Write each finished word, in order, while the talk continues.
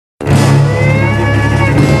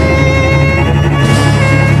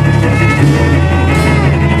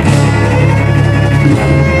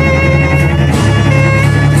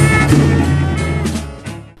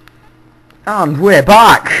And we're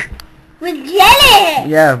back! With jelly!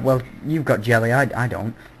 Yeah, well, you've got jelly, I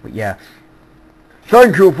don't, but yeah.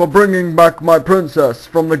 Thank you for bringing back my princess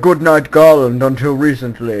from the Goodnight Garland until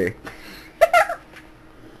recently.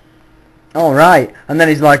 Alright, and then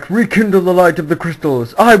he's like, rekindle the light of the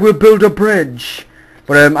crystals, I will build a bridge.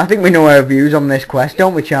 But I think we know our views on this quest,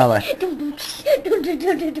 don't we, Charlie?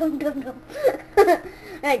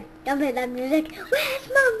 Hey, don't play that music. Where's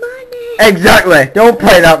my money? Exactly! Don't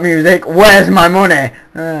play that music. Where's my money?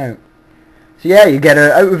 Alright. So yeah, you get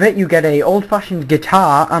out of it, you get a old-fashioned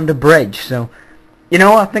guitar and a bridge. So, you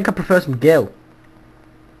know, I think I prefer some Gil.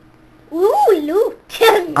 Ooh, loot.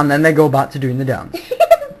 And then they go back to doing the dance.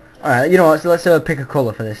 Alright, you know what? So let's pick a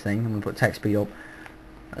colour for this thing. I'm gonna put text speed up.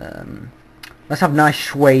 Let's have nice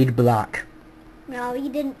suede black. No, you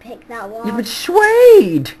didn't pick that one. Yeah, but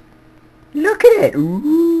suede. Look at it!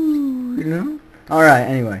 Ooh, you know? Alright,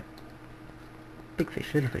 anyway. Big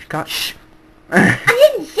fish, little fish, cat, shh! I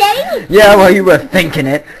didn't say anything! Yeah, well, you were thinking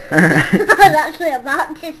it. I was actually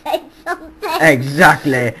about to say something.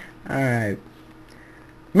 Exactly. Alright.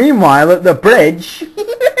 Meanwhile, at the bridge...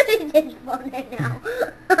 It's funny now.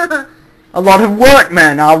 a lot of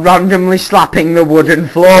workmen are randomly slapping the wooden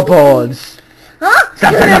floorboards. Huh?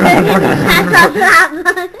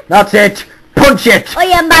 That's it! Punch it! Oh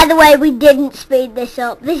yeah, and by the way, we didn't speed this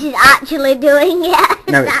up. This is actually doing it.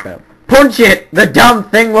 No, it's failed. Punch it! The damn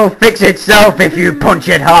thing will fix itself if you punch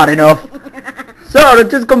it hard enough. Sir,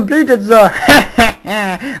 it is completed, sir.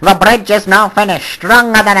 The bridge is now finished,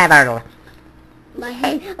 stronger than ever.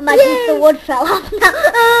 Imagine if the wood fell off now.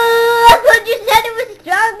 I thought you said it was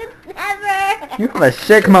stronger than ever. You have a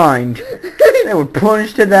sick mind. They would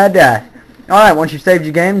plunge to their death. Alright, once you've saved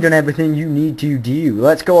your game, done everything you need to do,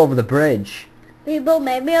 let's go over the bridge. People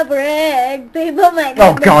made me a bridge. People made me Oh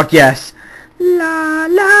a bridge. god, yes. La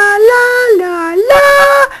la la la la la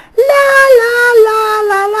la la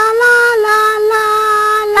la la la la la la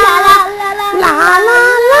la la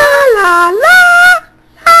la la.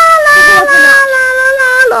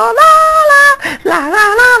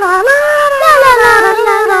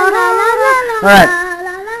 Alright.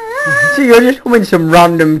 So you're just humming some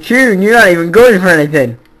random tune, you're not even going for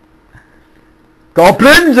anything.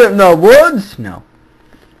 Goblins in the woods? No.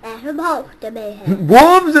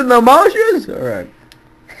 Wolves in the marshes? Alright.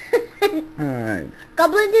 Alright.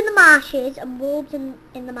 Goblins in the marshes and wolves in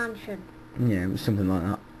the mansion. Yeah, it was something like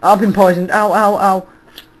that. I've been poisoned. Ow, ow,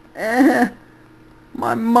 ow.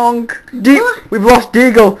 My monk. We've lost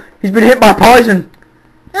Deagle. He's been hit by poison.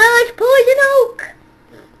 Oh, it's poison oak.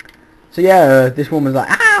 So yeah, this woman's like,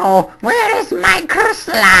 ow, where is my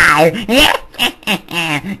crystal eye?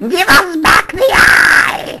 Give us back the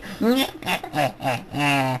eye.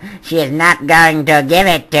 She is not going to give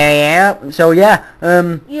it to you. So yeah,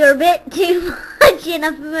 you're a bit too much in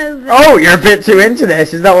a movie. Oh, you're a bit too into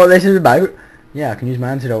this. Is that what this is about? Yeah, I can use my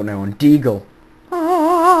antidote now on Deagle.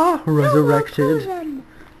 Ah, resurrected.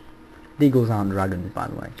 Deagles aren't dragons, by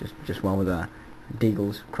the way. Just while we're there.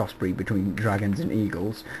 Deagles, crossbreed between dragons and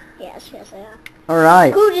eagles. Yes, they are.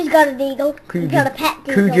 Alright. Kuja's got a deagle. He's got a pet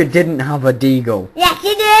deagle. Kuja didn't have a deagle. Yes,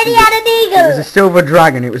 he did. He had a deagle. It was a silver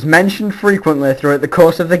dragon. It was mentioned frequently throughout the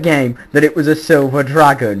course of the game that it was a silver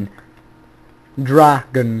dragon.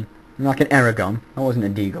 Dragon. Like an Aragon. That wasn't a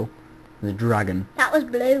deagle. It was a dragon. That was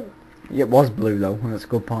blue. It was blue, though. That's a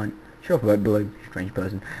good point. Shut up about blue. Strange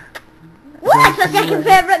person. What's your second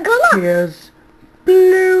favourite colour? Here's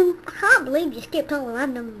blue. I can't believe you skipped all the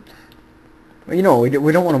random. Well, you know, we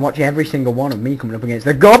don't want to watch every single one of me coming up against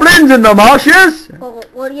the goblins in the marshes!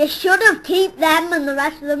 Well, you should have kept them and the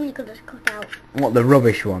rest of them you could just cut out. What, the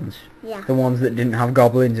rubbish ones? Yeah. The ones that didn't have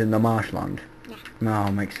goblins in the marshland? Yeah.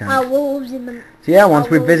 No, makes sense. Wolves in the... So yeah, once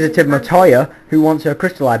we've visited Matoya, who wants her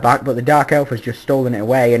crystal eye back, but the Dark Elf has just stolen it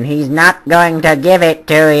away, and he's not going to give it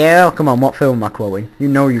to you. Come on, what film am I quoting? You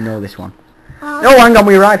know this one. Oh, hang on,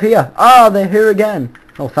 we arrive here. Ah, they're here again.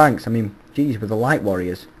 Oh, thanks. I mean, geez, we're the Light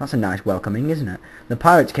Warriors. That's a nice welcoming, isn't it? The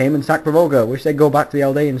pirates came and sacked Provoker. Wish they'd go back to the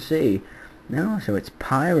Eldean Sea. No, so it's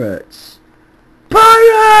pirates.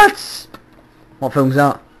 Pirates! What film's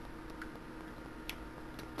that?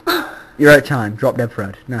 You're out of time. Drop Dead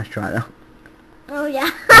Fred. Nice try, though. Oh,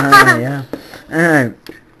 yeah. Yeah.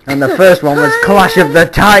 And the first one was Clash of the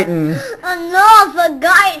Titans. Oh, no, I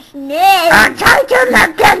forgot its name. A Titan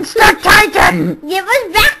against a Titan! Give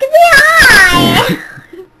us back the eye!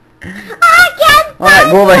 I can't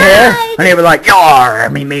Alright, go over here, and he'll be like, "Yar,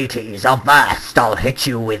 me mateys, avast, I'll hit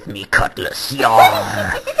you with me cutlass, yar."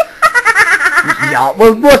 Yeah,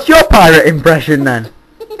 well, what's your pirate impression then?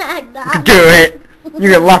 Do it! You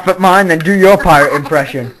can laugh at mine, then do your pirate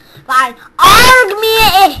impression. Fine. Arg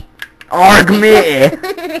me! Org matey.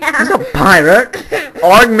 He's not pirate.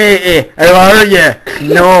 Org matey. How are you?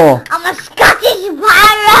 No. I'm a Scottish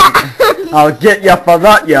pirate. I'll get you for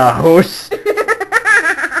that, you hoose.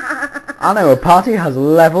 I know, a party has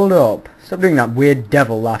leveled up. Stop doing that weird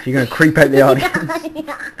devil laugh. You're going to creep out the audience.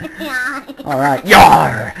 Alright.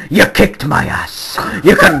 Yar! You kicked my ass.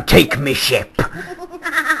 You can take me ship.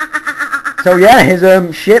 So yeah,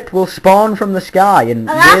 his ship will spawn from the sky, and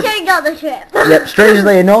I've actually got the ship. yep,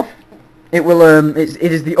 strangely enough, it will it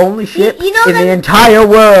is the only ship you know in the entire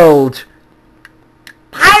world.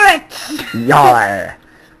 Pirates. Yar!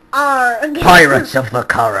 Arg. Pirates of the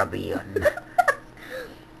Caribbean.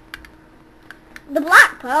 The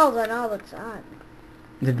black pearls on all the time.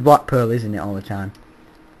 The black pearl isn't it all the time?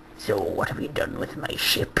 So what have you done with my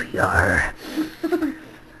ship, yar?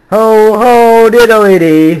 Ho ho diddly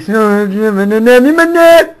dee.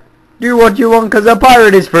 Do what you want 'cause a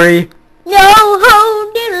pirate is free. Yo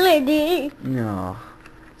ho diddly dee. No.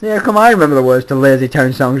 Yeah, come on, I remember the words to Lazy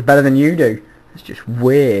Town songs better than you do. It's just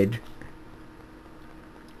weird.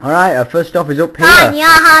 Alright, our first stop is up here. Fine,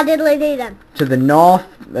 yeah, ha diddly dee then. To the north,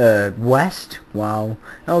 west? Wow.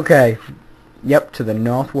 Okay. Yep, to the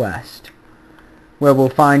northwest. Where we'll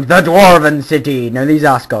find the Dwarven City. Now these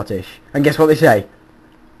are Scottish. And guess what they say?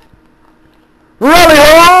 Rally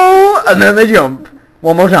ho! And then they jump.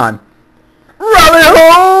 One more time. Rally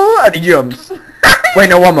ho! And he jumps. Wait,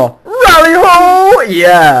 no, one more. Rally ho!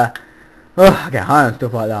 Yeah. Oh, I get high on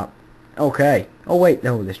stuff like that. Okay. Oh wait,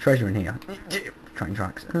 no, there's treasure in here. Train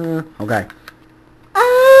tracks. Okay.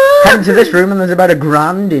 Head into this room and there's about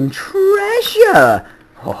 $1,000 in treasure.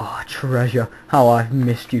 Oh, treasure. How I've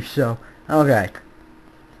missed you so. Okay.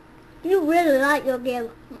 You really like your game.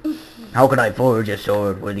 How can I forge a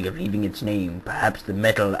sword worthy of leaving its name? Perhaps the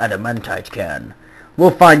metal adamantite can. We'll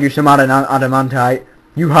find you some adamantite.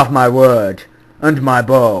 You have my word. And my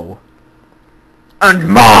bow. And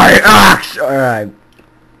my axe! Alright.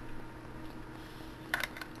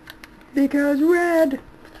 Because red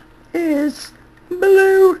is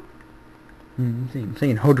blue. I'm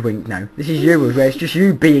saying hoodwink now. This is you, where it's just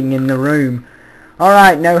you being in the room.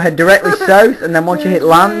 Alright, now head directly south, and then once you hit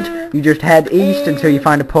land, you just head east until you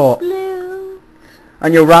find a port.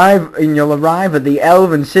 And you'll arrive at the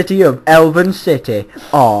Elven city of Elven City.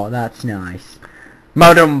 Oh, that's nice.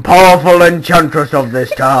 Madam, powerful enchantress of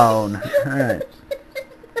this town. Alright.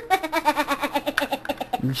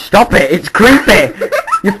 Stop it, it's creepy.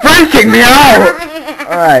 You're freaking me out.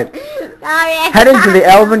 Alright. Head into the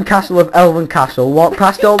Elven Castle of Elven Castle, walk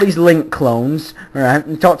past all these Link clones, alright,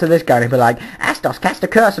 and talk to this guy and he'll be like, Astos cast a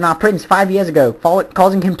curse on our prince 5 years ago,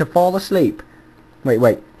 causing him to fall asleep.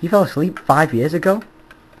 Wait, he fell asleep 5 years ago?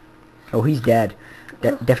 Oh, he's dead.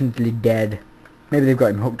 Definitely dead. Maybe they've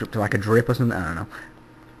got him hooked up to like a drip or something, I don't know.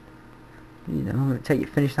 You know,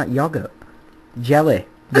 finish that yogurt. Jelly.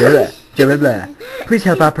 Jelly. Please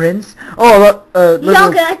help our prince. Oh, look,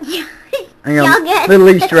 Yogurt. hang on, little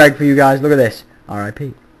Easter egg for you guys. Look at this.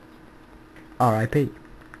 R.I.P. R.I.P.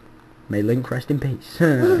 May Link rest in peace.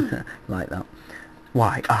 Like that.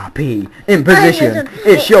 Y.R.P. In position.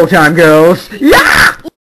 It's showtime, girls. Yeah!